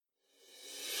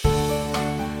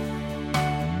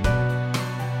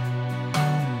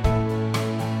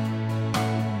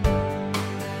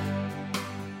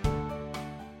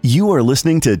You are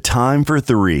listening to Time for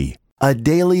Three, a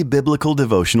daily biblical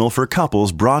devotional for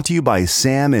couples brought to you by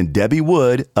Sam and Debbie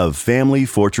Wood of Family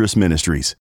Fortress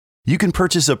Ministries. You can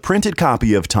purchase a printed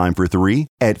copy of Time for Three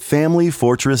at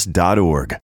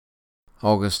familyfortress.org.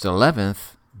 August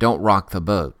 11th, Don't Rock the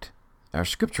Boat. Our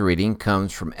scripture reading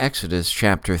comes from Exodus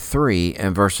chapter 3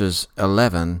 and verses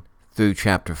 11 through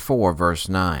chapter 4, verse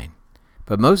 9.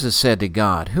 But Moses said to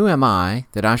God, "Who am I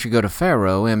that I should go to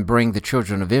Pharaoh and bring the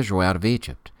children of Israel out of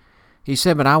Egypt?" He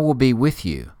said, "But I will be with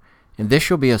you, and this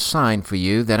shall be a sign for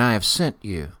you that I have sent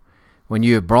you. When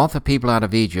you have brought the people out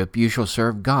of Egypt, you shall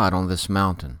serve God on this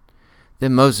mountain."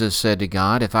 Then Moses said to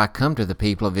God, "If I come to the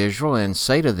people of Israel and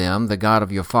say to them, 'The God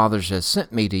of your fathers has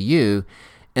sent me to you,'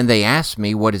 and they ask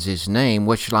me, 'What is his name?'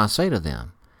 what shall I say to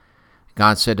them?"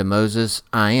 God said to Moses,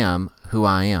 "I am who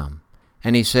I am."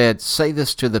 And he said, "Say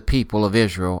this to the people of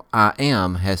Israel, 'I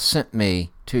am has sent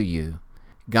me to you.'"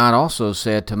 God also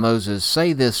said to Moses,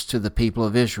 "Say this to the people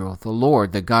of Israel, 'The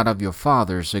Lord, the God of your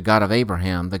fathers, the God of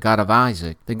Abraham, the God of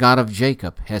Isaac, the God of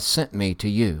Jacob, has sent me to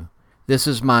you. This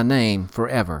is my name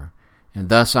forever, and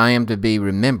thus I am to be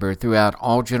remembered throughout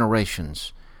all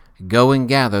generations. Go and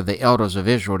gather the elders of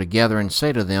Israel together and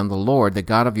say to them, 'The Lord, the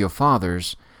God of your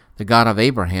fathers, the God of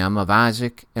Abraham, of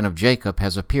Isaac, and of Jacob,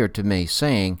 has appeared to me,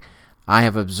 saying, I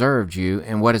have observed you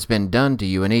and what has been done to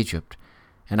you in Egypt.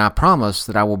 And I promise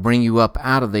that I will bring you up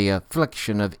out of the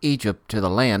affliction of Egypt to the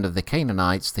land of the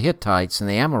Canaanites, the Hittites, and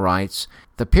the Amorites,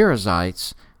 the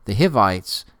Perizzites, the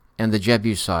Hivites, and the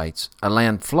Jebusites, a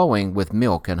land flowing with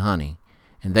milk and honey.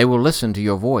 And they will listen to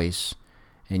your voice.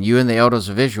 And you and the elders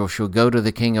of Israel shall go to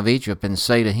the king of Egypt and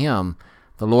say to him,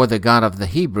 'The Lord, the God of the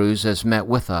Hebrews, has met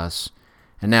with us.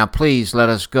 And now please let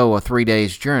us go a 3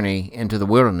 days' journey into the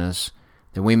wilderness,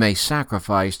 that we may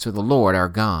sacrifice to the Lord our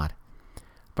God.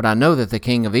 But I know that the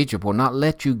king of Egypt will not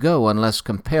let you go unless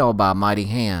compelled by a mighty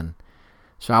hand.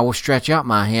 So I will stretch out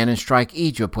my hand and strike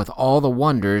Egypt with all the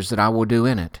wonders that I will do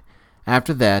in it.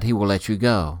 After that he will let you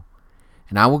go.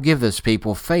 And I will give this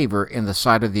people favor in the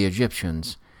sight of the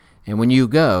Egyptians. And when you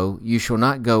go, you shall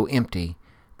not go empty,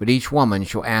 but each woman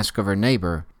shall ask of her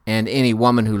neighbor, and any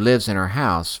woman who lives in her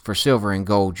house, for silver and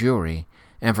gold jewelry,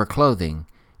 and for clothing.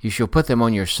 You shall put them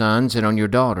on your sons and on your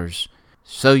daughters.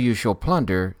 So you shall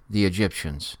plunder the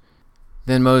Egyptians."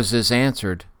 Then Moses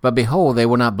answered, "But behold, they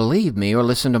will not believe me or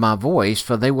listen to my voice,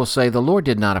 for they will say, 'The Lord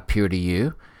did not appear to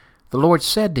you.' The Lord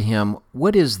said to him,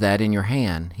 'What is that in your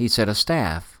hand?' He said, 'A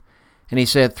staff.' And he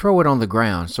said, 'Throw it on the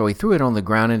ground.' So he threw it on the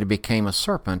ground, and it became a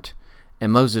serpent,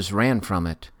 and Moses ran from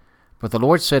it. But the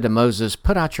Lord said to Moses,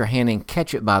 'Put out your hand and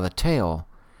catch it by the tail.'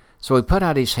 So he put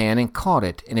out his hand and caught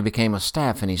it, and it became a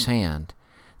staff in his hand,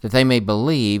 that they may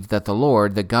believe that the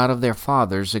Lord, the God of their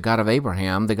fathers, the God of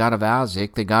Abraham, the God of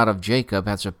Isaac, the God of Jacob,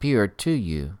 has appeared to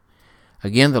you."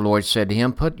 Again the Lord said to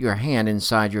him, "Put your hand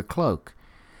inside your cloak."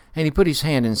 And he put his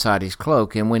hand inside his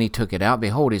cloak, and when he took it out,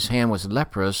 behold, his hand was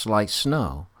leprous like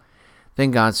snow.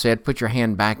 Then God said, "Put your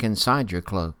hand back inside your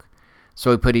cloak." So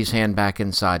he put his hand back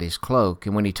inside his cloak,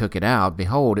 and when he took it out,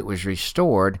 behold, it was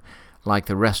restored like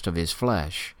the rest of his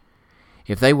flesh.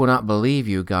 "If they will not believe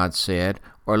you," God said,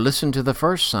 "or listen to the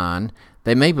first sign,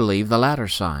 they may believe the latter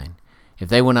sign. If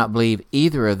they will not believe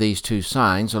either of these two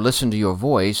signs, or listen to your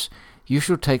voice, you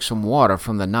shall take some water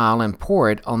from the Nile and pour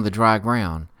it on the dry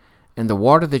ground. And the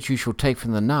water that you shall take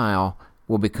from the Nile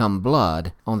will become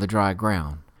blood on the dry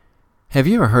ground." Have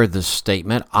you ever heard the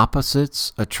statement,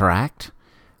 "opposites attract"?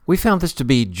 We found this to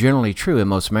be generally true in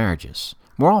most marriages.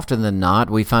 More often than not,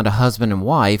 we find a husband and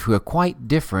wife who are quite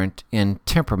different in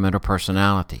temperament or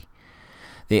personality.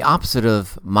 The opposite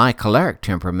of my choleric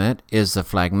temperament is the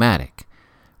phlegmatic.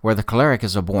 Where the choleric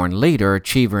is a born leader,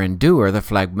 achiever, and doer, the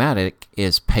phlegmatic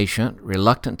is patient,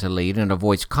 reluctant to lead, and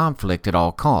avoids conflict at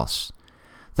all costs.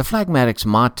 The phlegmatic's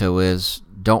motto is,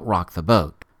 "Don't rock the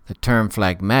boat." The term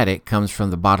phlegmatic comes from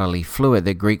the bodily fluid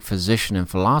that Greek physician and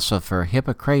philosopher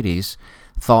Hippocrates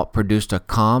thought produced a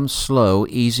calm, slow,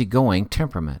 easygoing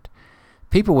temperament.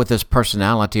 People with this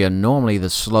personality are normally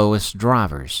the slowest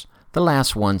drivers, the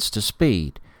last ones to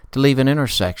speed, to leave an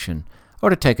intersection, or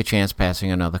to take a chance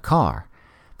passing another car.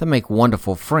 They make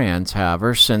wonderful friends,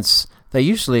 however, since they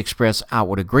usually express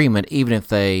outward agreement even if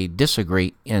they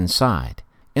disagree inside.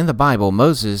 In the Bible,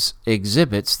 Moses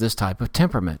exhibits this type of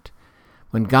temperament.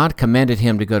 When God commanded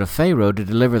him to go to Pharaoh to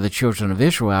deliver the children of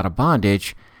Israel out of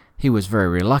bondage, he was very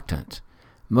reluctant.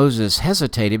 Moses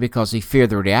hesitated because he feared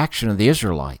the reaction of the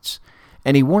Israelites,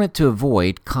 and he wanted to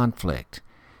avoid conflict.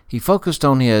 He focused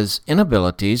on his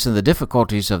inabilities and the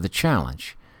difficulties of the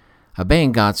challenge.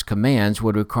 Obeying God's commands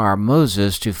would require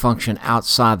Moses to function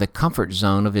outside the comfort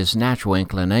zone of his natural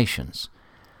inclinations.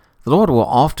 The Lord will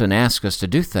often ask us to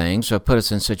do things or put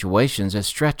us in situations that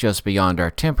stretch us beyond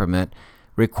our temperament,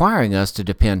 requiring us to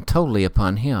depend totally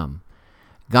upon Him.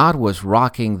 God was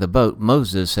rocking the boat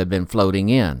Moses had been floating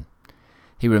in.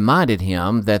 He reminded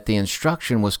him that the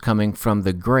instruction was coming from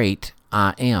the great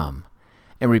I Am,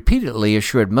 and repeatedly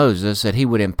assured Moses that he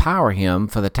would empower him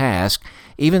for the task,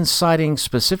 even citing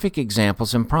specific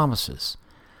examples and promises.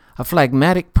 A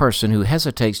phlegmatic person who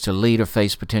hesitates to lead or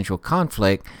face potential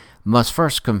conflict must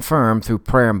first confirm through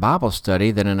prayer and Bible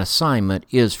study that an assignment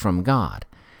is from God.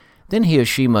 Then he or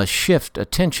she must shift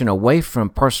attention away from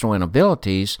personal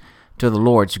inabilities to the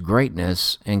Lord's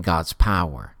greatness and God's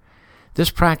power. This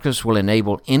practice will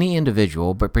enable any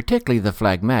individual, but particularly the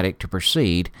phlegmatic, to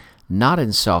proceed not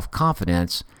in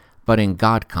self-confidence, but in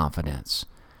God-confidence.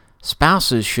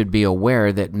 Spouses should be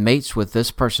aware that mates with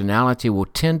this personality will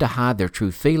tend to hide their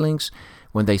true feelings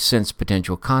when they sense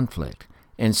potential conflict.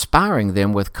 Inspiring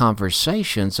them with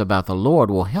conversations about the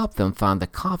Lord will help them find the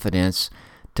confidence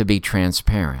to be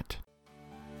transparent.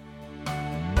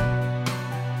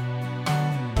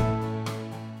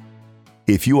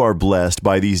 If you are blessed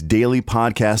by these daily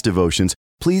podcast devotions,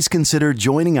 please consider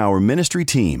joining our ministry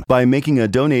team by making a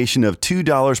donation of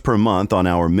 $2 per month on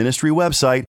our ministry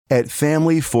website at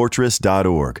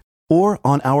familyfortress.org or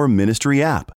on our ministry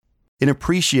app. In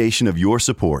appreciation of your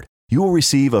support, you will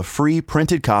receive a free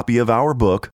printed copy of our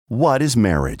book, What is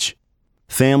Marriage?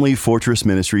 Family Fortress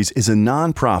Ministries is a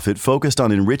nonprofit focused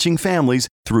on enriching families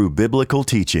through biblical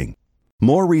teaching.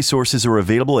 More resources are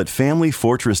available at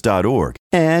familyfortress.org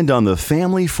and on the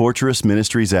Family Fortress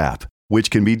Ministries app, which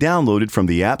can be downloaded from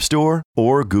the App Store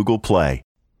or Google Play.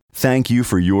 Thank you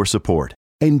for your support,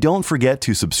 and don't forget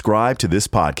to subscribe to this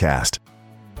podcast.